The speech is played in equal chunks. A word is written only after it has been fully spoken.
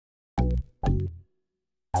Thanks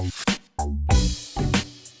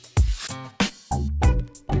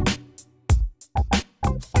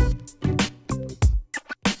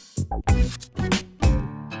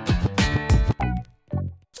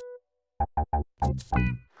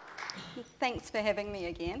for having me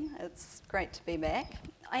again. It's great to be back.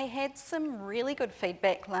 I had some really good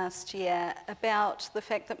feedback last year about the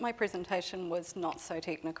fact that my presentation was not so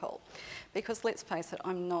technical, because let's face it,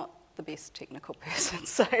 I'm not the best technical person,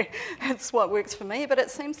 so it's what works for me, but it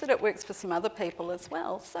seems that it works for some other people as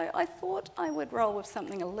well. So I thought I would roll with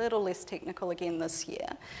something a little less technical again this year,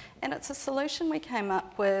 and it's a solution we came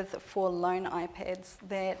up with for loan iPads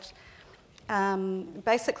that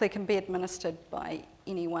basically can be administered by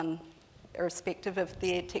anyone irrespective of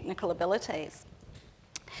their technical abilities.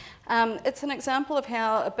 It's an example of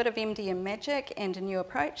how a bit of MDM magic and a new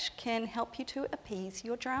approach can help you to appease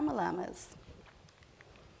your drama llamas.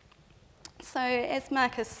 So as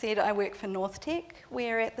Marcus said, I work for Northtec.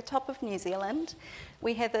 We're at the top of New Zealand.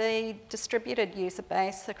 We have a distributed user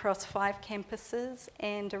base across 5 campuses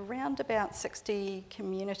and around about 60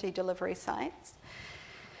 community delivery sites.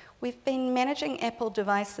 We've been managing Apple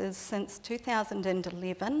devices since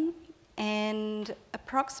 2011, and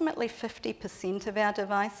approximately 50% of our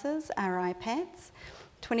devices are iPads,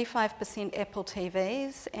 25% Apple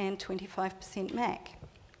TVs, and 25% Mac.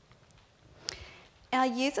 Our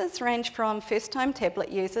users range from first-time tablet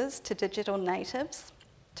users to digital natives.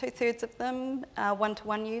 2/3 of them are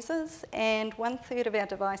one-to-one users, and 1/3 of our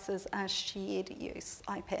devices are shared use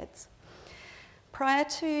iPads. Prior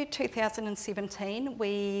to 2017,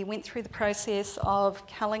 we went through the process of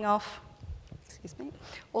culling off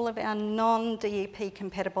all of our non-DEP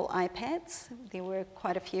compatible iPads. There were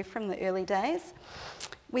quite a few from the early days.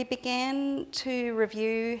 We began to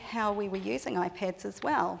review how we were using iPads as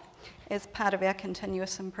well as part of our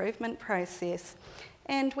continuous improvement process.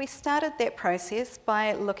 And we started that process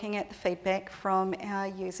by looking at the feedback from our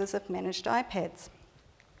users of managed iPads.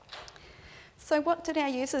 So what did our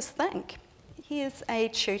users think? Here's a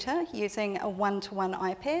tutor using a one-to-one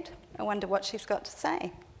iPad. I wonder what she's got to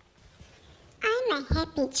say. I'm a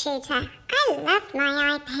happy tutor. I love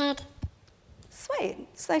my iPad. Sweet.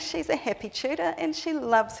 So she's a happy tutor and she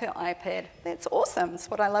loves her iPad. That's awesome. It's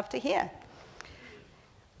what I love to hear.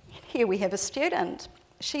 Here we have a student.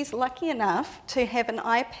 She's lucky enough to have an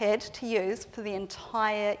iPad to use for the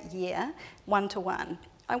entire year, one-to-one.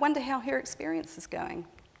 I wonder how her experience is going.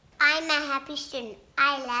 I'm a happy student.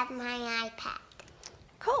 I love my iPad.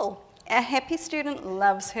 Cool. A happy student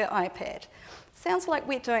loves her iPad. Sounds like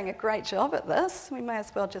we're doing a great job at this. We may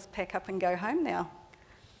as well just pack up and go home now.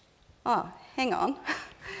 Oh, hang on.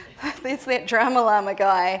 There's that drama llama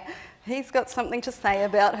guy. He's got something to say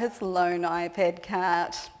about his lone iPad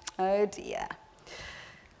cart. Oh dear.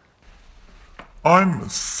 I'm a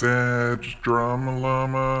sad drama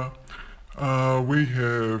llama. We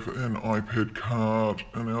have an iPad cart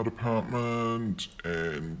in our department,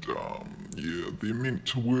 and yeah, they're meant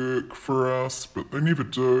to work for us, but they never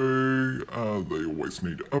do. They always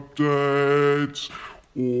need updates,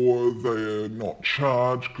 or they're not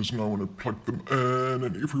charged because no one had plugged them in,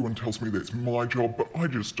 and everyone tells me that's my job, but I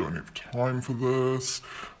just don't have time for this.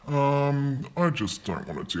 I just don't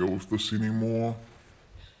want to deal with this anymore.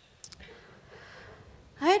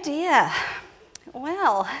 Oh dear.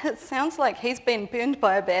 Well, it sounds like he's been burned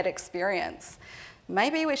by a bad experience.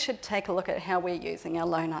 Maybe we should take a look at how we're using our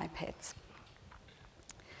lone iPads.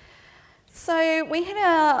 So we had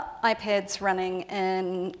our iPads running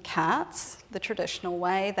in carts, the traditional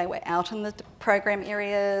way. They were out in the program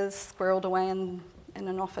areas, squirreled away in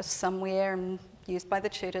an office somewhere and used by the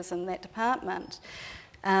tutors in that department.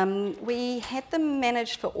 We had them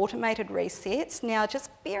managed for automated resets. Now,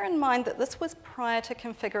 just bear in mind that this was prior to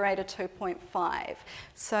Configurator 2.5.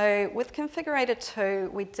 So with Configurator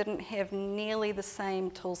 2, we didn't have nearly the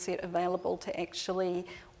same toolset available to actually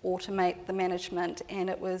automate the management, and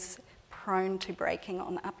it was prone to breaking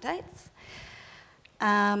on updates.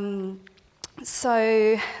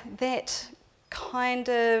 So that kind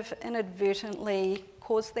of inadvertently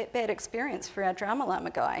caused that bad experience for our drama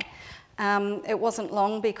llama guy. It wasn't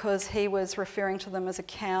long because he was referring to them as a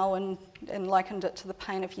cow and likened it to the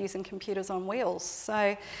pain of using computers on wheels.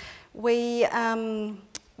 So we'd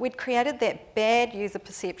created that bad user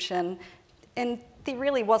perception, and there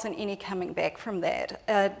really wasn't any coming back from that.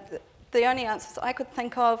 The only answers I could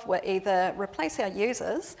think of were either replace our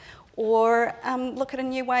users or look at a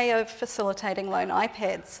new way of facilitating lone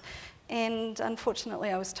iPads. And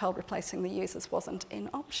unfortunately, I was told replacing the users wasn't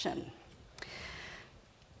an option.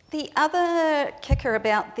 The other kicker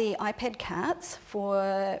about the iPad carts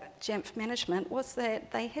for Jamf management was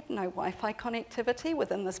that they had no Wi-Fi connectivity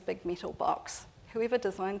within this big metal box. Whoever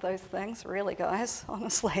designed those things, really guys,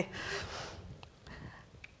 honestly.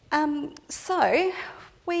 So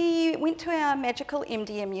we went to our magical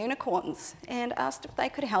MDM unicorns and asked if they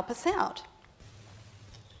could help us out.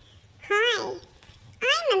 Hi,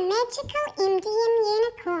 I'm a magical MDM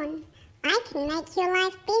unicorn. I can make your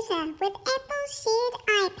life better with Apple shared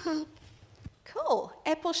iPads. Cool,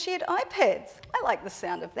 Apple shared iPads. I like the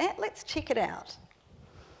sound of that. Let's check it out.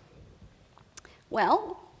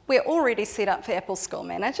 Well, we're already set up for Apple School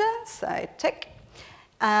Manager, so tick.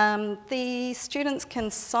 The students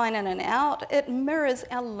can sign in and out. It mirrors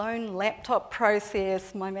our lone laptop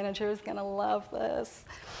process. My manager is going to love this.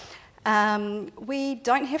 We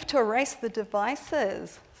don't have to erase the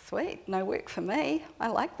devices. Sweet, no work for me. I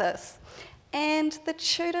like this. And the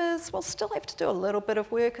tutors will still have to do a little bit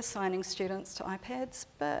of work assigning students to iPads,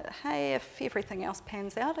 but hey, if everything else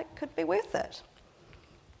pans out, it could be worth it.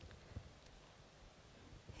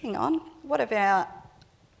 Hang on, what have our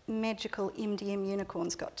magical MDM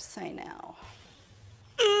unicorns got to say now?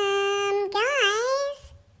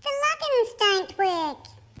 Guys, the logins don't work.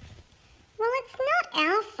 Well, it's not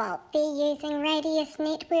our fault they're using Radius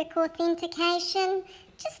Network Authentication.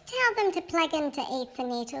 Just tell them to plug into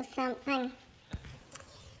Ethernet or something.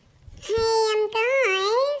 Hey,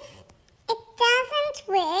 guys, it doesn't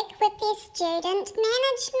work with their student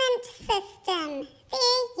management system.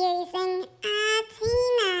 They're using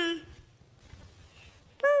Artina.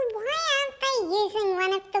 Well, why aren't they using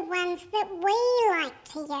one of the ones that we like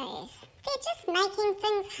to use? They're just making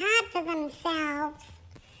things hard for themselves.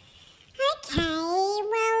 Okay,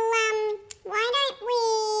 well, why don't we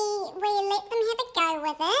let them have a go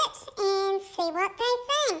with it and see what they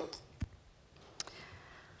think?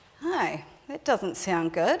 Oh, that doesn't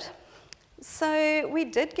sound good. So we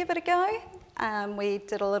did give it a go. We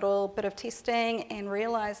did a little bit of testing and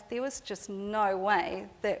realised there was just no way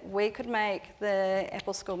that we could make the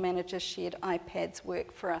Apple School Manager shared iPads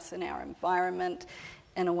work for us in our environment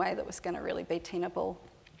in a way that was going to really be tenable.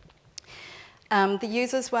 The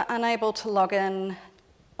users were unable to log in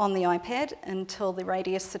on the iPad until the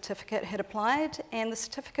Radius certificate had applied, and the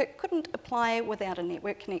certificate couldn't apply without a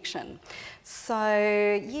network connection.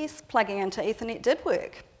 So yes, plugging into Ethernet did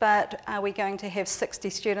work, but are we going to have 60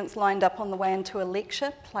 students lined up on the way into a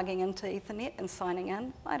lecture plugging into Ethernet and signing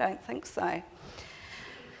in? I don't think so.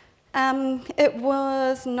 It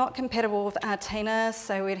was not compatible with Artina,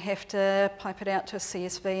 so we'd have to pipe it out to a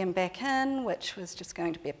CSV and back in, which was just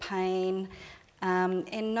going to be a pain.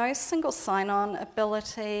 And no single sign-on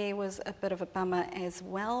ability was a bit of a bummer as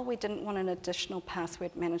well. We didn't want an additional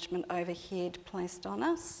password management overhead placed on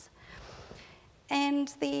us.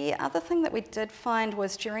 And the other thing that we did find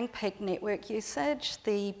was during peak network usage,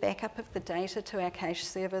 the backup of the data to our cache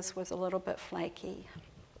servers was a little bit flaky.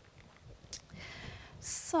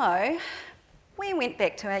 So we went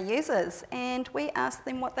back to our users and we asked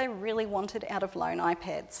them what they really wanted out of loan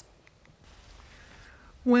iPads.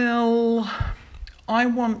 Well, I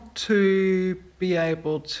want to be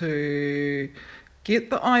able to get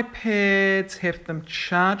the iPads, have them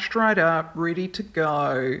charged right up, ready to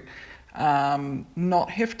go, not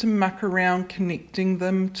have to muck around connecting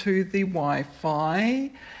them to the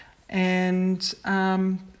Wi-Fi, and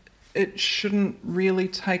it shouldn't really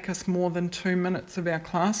take us more than 2 minutes of our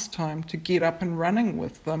class time to get up and running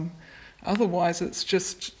with them. Otherwise, it's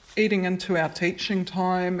just eating into our teaching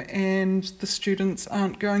time and the students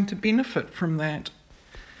aren't going to benefit from that.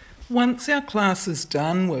 Once our class is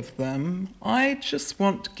done with them, I just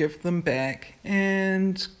want to give them back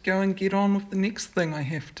and go and get on with the next thing I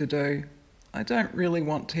have to do. I don't really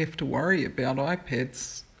want to have to worry about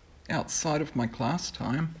iPads outside of my class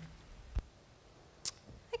time.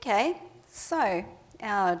 Okay, so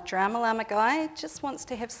our Drama Llama guy just wants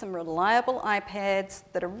to have some reliable iPads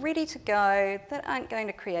that are ready to go, that aren't going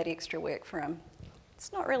to create extra work for him.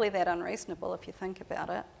 It's not really that unreasonable if you think about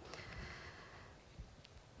it.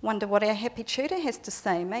 Wonder what our happy tutor has to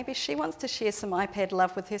say. Maybe she wants to share some iPad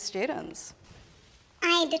love with her students.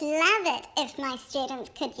 I'd love it if my students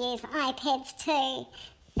could use iPads too.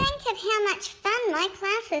 Think of how much fun my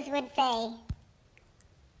classes would be.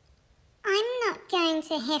 I'm not going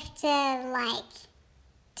to have to,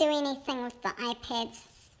 do anything with the iPads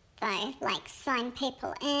though, like sign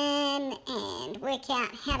people in and work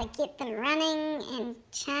out how to get them running and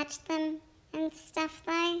charge them and stuff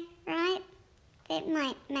though, right? That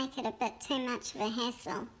might make it a bit too much of a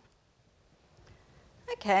hassle.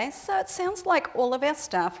 Okay, so it sounds like all of our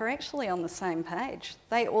staff are actually on the same page.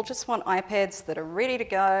 They all just want iPads that are ready to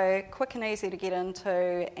go, quick and easy to get into,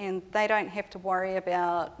 and they don't have to worry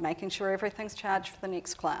about making sure everything's charged for the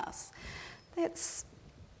next class. That's,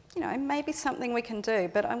 you know, maybe something we can do,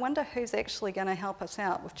 but I wonder who's actually going to help us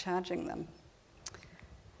out with charging them.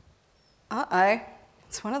 Uh-oh,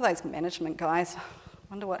 it's one of those management guys.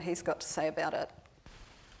 Wonder what he's got to say about it.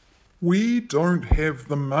 We don't have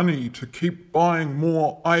the money to keep buying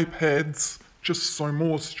more iPads just so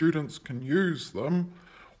more students can use them.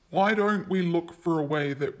 Why don't we look for a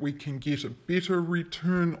way that we can get a better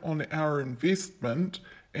return on our investment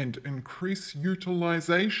and increase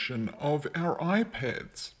utilisation of our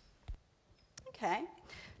iPads? Okay,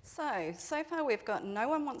 so far we've got no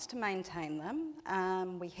one wants to maintain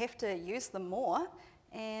them, we have to use them more,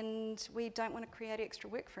 and we don't want to create extra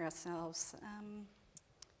work for ourselves.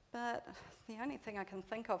 But the only thing I can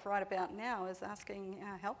think of right about now is asking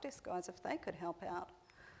our help desk guys if they could help out.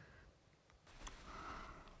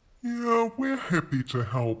 Yeah, we're happy to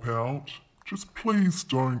help out. Just please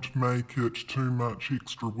don't make it too much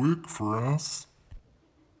extra work for us.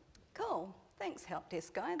 Cool, thanks help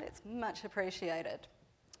desk guy, that's much appreciated.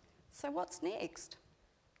 So what's next?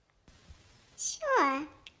 Sure,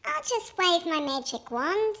 I'll just wave my magic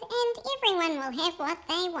wand and everyone will have what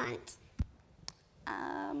they want.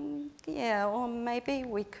 Yeah, or maybe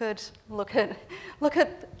we could look at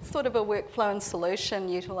sort of a workflow and solution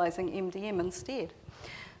utilising MDM instead.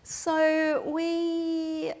 So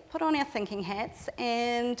we put on our thinking hats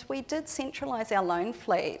and we did centralise our loan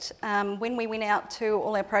fleet. When we went out to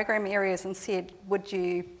all our program areas and said, would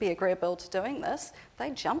you be agreeable to doing this, they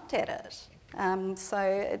jumped at it. So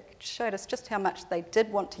it showed us just how much they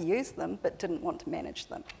did want to use them but didn't want to manage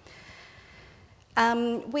them.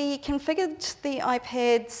 We configured the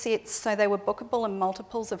iPad sets so they were bookable in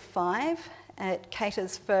multiples of 5. It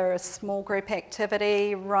caters for a small group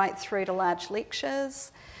activity right through to large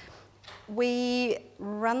lectures. We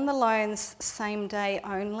run the loans same day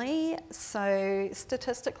only, so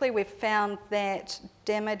statistically we've found that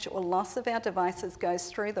damage or loss of our devices goes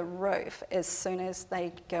through the roof as soon as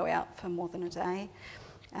they go out for more than a day.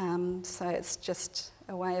 So it's just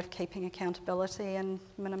a way of keeping accountability and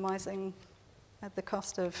minimising the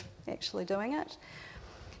cost of actually doing it.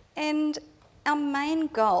 And our main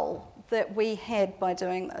goal that we had by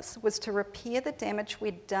doing this was to repair the damage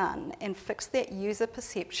we'd done and fix that user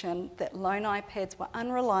perception that loan iPads were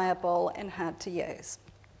unreliable and hard to use.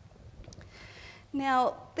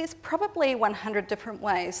 Now, there's probably 100 different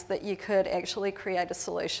ways that you could actually create a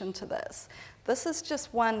solution to this. This is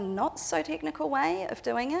just one not so technical way of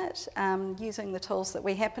doing it, using the tools that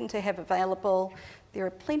we happen to have available. There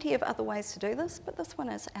are plenty of other ways to do this, but this one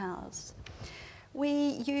is ours.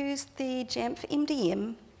 We use the Jamf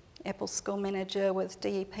MDM, Apple School Manager with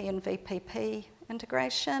DEP and VPP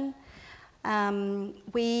integration.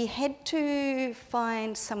 We had to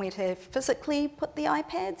find somewhere to physically put the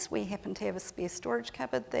iPads. We happen to have a spare storage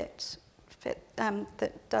cupboard that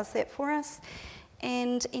does that for us,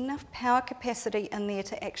 and enough power capacity in there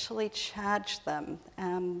to actually charge them.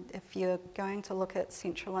 If you're going to look at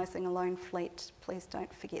centralising a loan fleet, please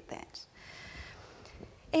don't forget that.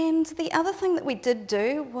 And the other thing that we did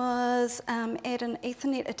do was add an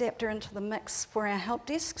Ethernet adapter into the mix for our help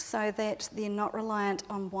desk so that they're not reliant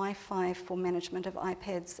on Wi-Fi for management of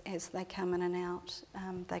iPads as they come in and out.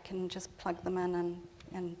 They can just plug them in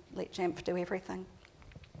and let Jamf do everything.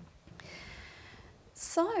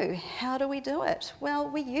 So, how do we do it? Well,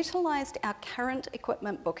 we utilised our current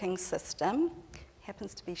equipment booking system.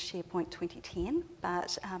 Happens to be SharePoint 2010,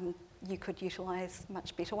 but you could utilise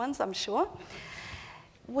much better ones, I'm sure.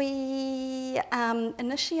 We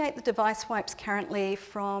initiate the device wipes currently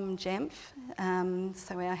from Jamf,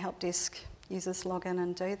 so our help desk users log in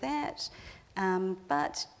and do that.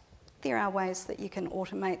 But there are ways that you can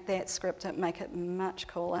automate that, script it, make it much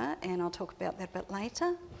cooler, and I'll talk about that a bit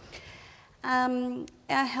later. Our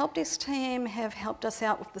help desk team have helped us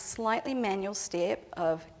out with the slightly manual step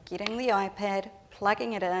of getting the iPad,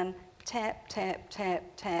 plugging it in, tap, tap, tap,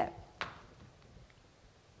 tap.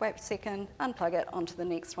 Wait a second, unplug it, onto the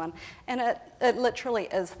next one. And it literally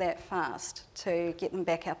is that fast to get them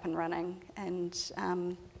back up and running. And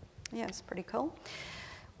yeah, it's pretty cool.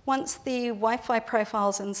 Once the Wi-Fi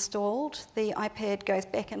profile's installed, the iPad goes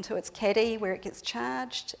back into its caddy where it gets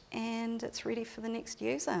charged and it's ready for the next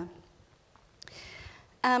user.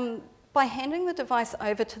 By handing the device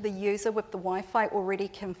over to the user with the Wi-Fi already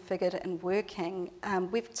configured and working,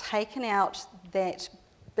 we've taken out that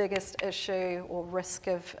biggest issue or risk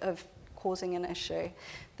of causing an issue.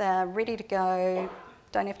 They're ready to go,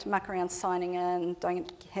 don't have to muck around signing in,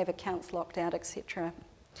 don't have accounts locked out, etc.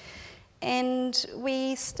 And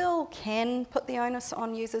we still can put the onus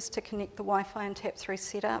on users to connect the Wi-Fi and tap-through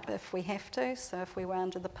setup if we have to. So if we were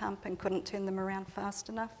under the pump and couldn't turn them around fast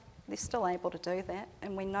enough, they're still able to do that,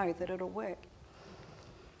 and we know that it'll work.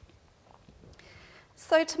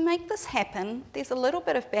 So to make this happen, there's a little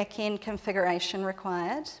bit of back-end configuration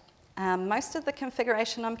required. Most of the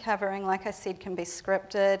configuration I'm covering, like I said, can be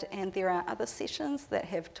scripted, and there are other sessions that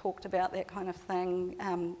have talked about that kind of thing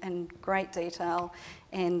in great detail,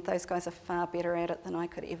 and those guys are far better at it than I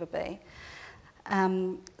could ever be.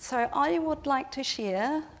 So I would like to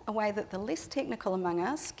share a way that the less technical among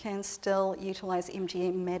us can still utilise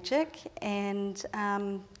MGM magic and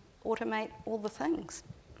automate all the things.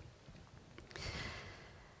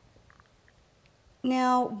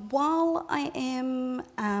 Now, while I am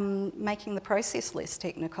making the process less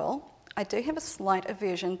technical, I do have a slight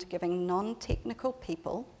aversion to giving non-technical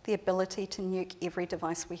people the ability to nuke every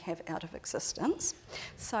device we have out of existence.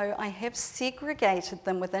 So I have segregated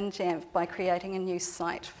them within Jamf by creating a new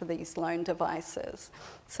site for these lone devices.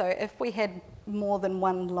 So if we had more than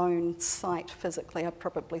one lone site physically, I'd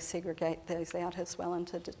probably segregate those out as well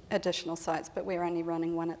into additional sites, but we're only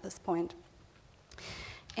running one at this point.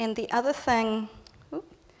 And the other thing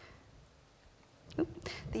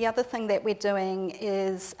that we're doing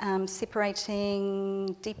is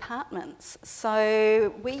separating departments.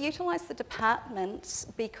 So we utilise the departments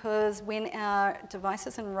because when our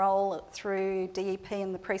devices enrol through DEP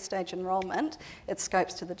in the pre-stage enrolment, it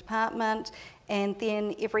scopes to the department, and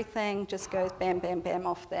then everything just goes bam, bam, bam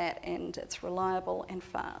off that, and it's reliable and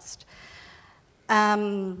fast.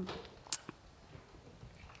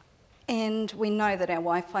 And we know that our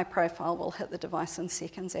Wi-Fi profile will hit the device in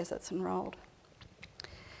seconds as it's enrolled.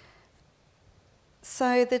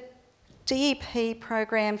 So the DEP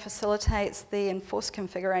program facilitates the enforced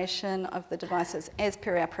configuration of the devices as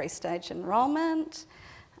per our pre-stage enrolment.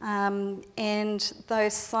 And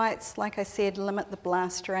those sites, like I said, limit the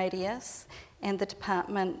blast radius, and the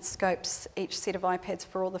department scopes each set of iPads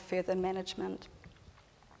for all the further management.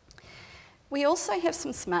 We also have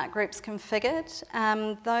some smart groups configured.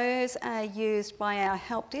 Those are used by our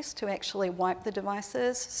help desk to actually wipe the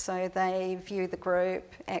devices, so they view the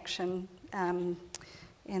group, action,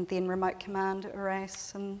 and then remote command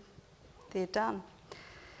erase, and they're done.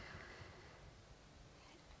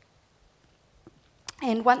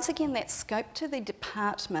 And once again, that's scoped to the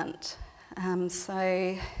department.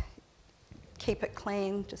 So keep it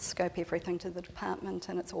clean, just scope everything to the department,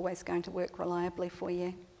 and it's always going to work reliably for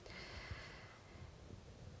you.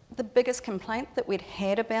 The biggest complaint that we'd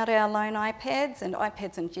had about our lone iPads, and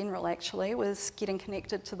iPads in general actually, was getting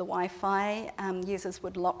connected to the Wi-Fi. Users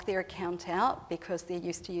would lock their account out because they're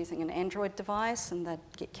used to using an Android device and they'd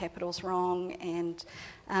get capitals wrong. And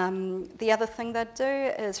the other thing they'd do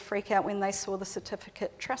is freak out when they saw the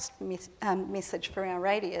certificate trust message for our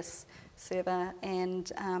Radius server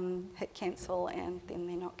and hit cancel, and then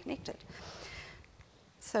they're not connected.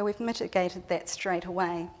 So we've mitigated that straight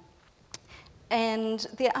away. And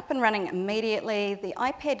they're up and running immediately. The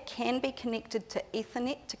iPad can be connected to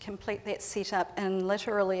Ethernet to complete that setup in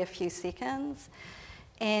literally a few seconds.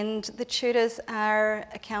 And the tutors are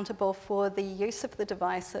accountable for the use of the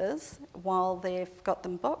devices while they've got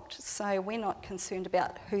them booked. So we're not concerned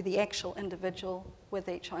about who the actual individual with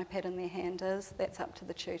each iPad in their hand is. That's up to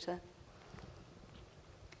the tutor.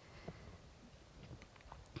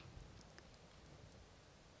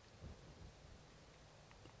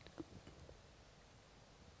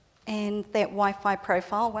 And that Wi-Fi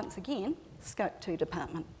profile, once again, scope to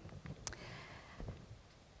department.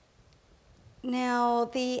 Now,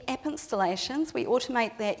 the app installations, we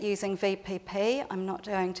automate that using VPP. I'm not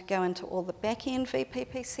going to go into all the back-end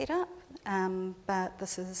VPP setup, but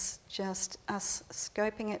this is just us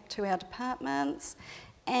scoping it to our departments,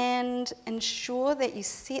 and ensure that you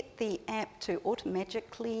set the app to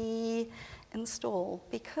automatically install,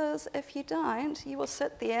 because if you don't, you will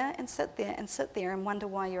sit there and sit there and sit there and wonder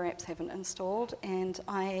why your apps haven't installed. And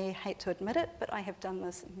I hate to admit it, but I have done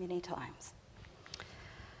this many times.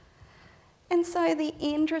 And so the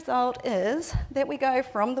end result is that we go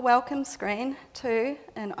from the welcome screen to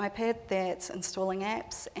an iPad that's installing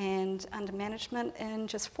apps and under management in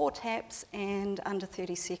just 4 taps and under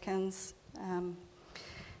 30 seconds.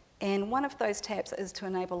 And one of those taps is to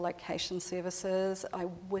enable location services. I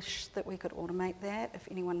wish that we could automate that. If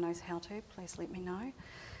anyone knows how to, please let me know.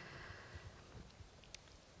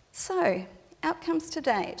 So, outcomes to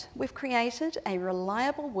date. We've created a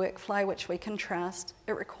reliable workflow which we can trust.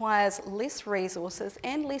 It requires less resources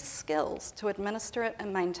and less skills to administer it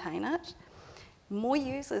and maintain it. more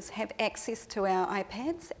users have access to our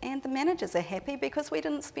iPads, and the managers are happy because we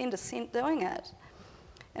didn't spend a cent doing it.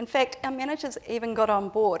 In fact, our managers even got on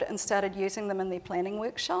board and started using them in their planning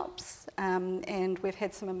workshops, and we've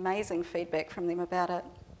had some amazing feedback from them about it.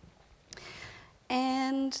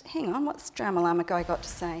 And hang on, what's Drama Llama Guy got to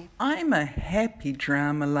say? I'm a happy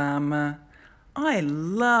Drama Llama. I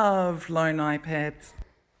love loan iPads.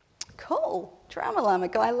 Cool, Drama Llama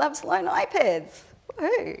Guy loves loan iPads.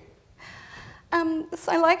 Woohoo!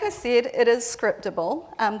 So like I said, it is scriptable.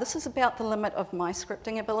 This is about the limit of my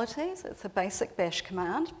scripting abilities. It's a basic bash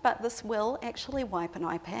command, but this will actually wipe an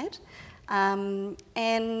iPad.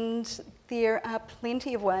 And there are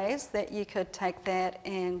plenty of ways that you could take that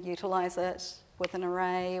and utilise it with an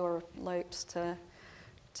array or loops to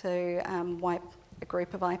wipe a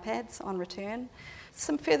group of iPads on return.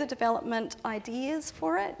 Some further development ideas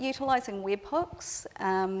for it, utilising webhooks.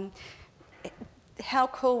 How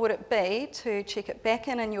cool would it be to check it back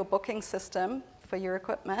in your booking system for your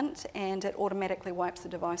equipment and it automatically wipes the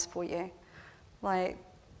device for you? Like,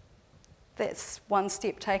 that's one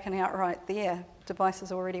step taken out right there. Device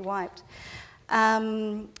is already wiped.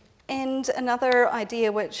 And another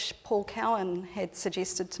idea which Paul Cowan had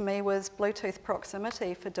suggested to me was Bluetooth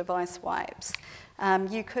proximity for device wipes.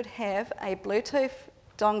 You could have a Bluetooth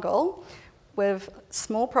dongle with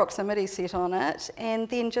small proximity set on it and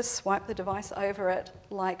then just swipe the device over it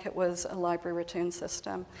like it was a library return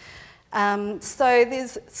system. So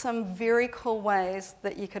there's some very cool ways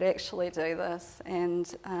that you could actually do this,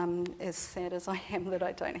 and as sad as I am that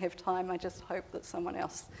I don't have time, I just hope that someone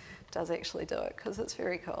else does actually do it because it's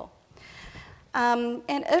very cool. And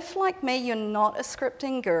if, like me, you're not a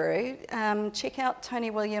scripting guru, check out Tony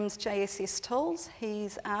Williams' JSS tools.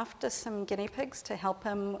 He's after some guinea pigs to help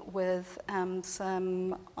him with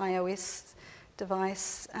some iOS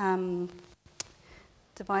device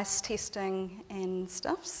testing and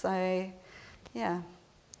stuff. So, yeah.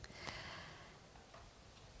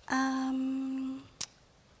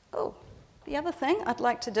 Oh, the other thing I'd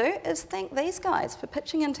like to do is thank these guys for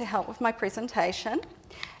pitching in to help with my presentation.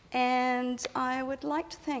 And I would like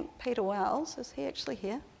to thank Peter Wells. Is he actually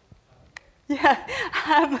here? Yeah.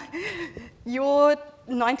 Your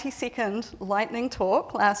 90-second lightning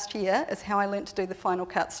talk last year is how I learnt to do the Final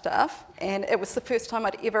Cut stuff. And it was the first time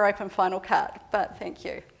I'd ever opened Final Cut, but thank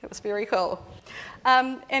you. It was very cool.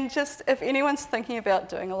 And just if anyone's thinking about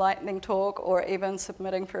doing a lightning talk or even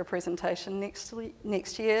submitting for a presentation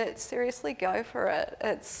next year, seriously go for it.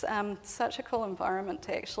 It's such a cool environment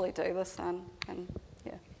to actually do this in. And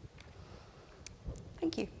yeah.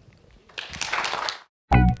 Thank you.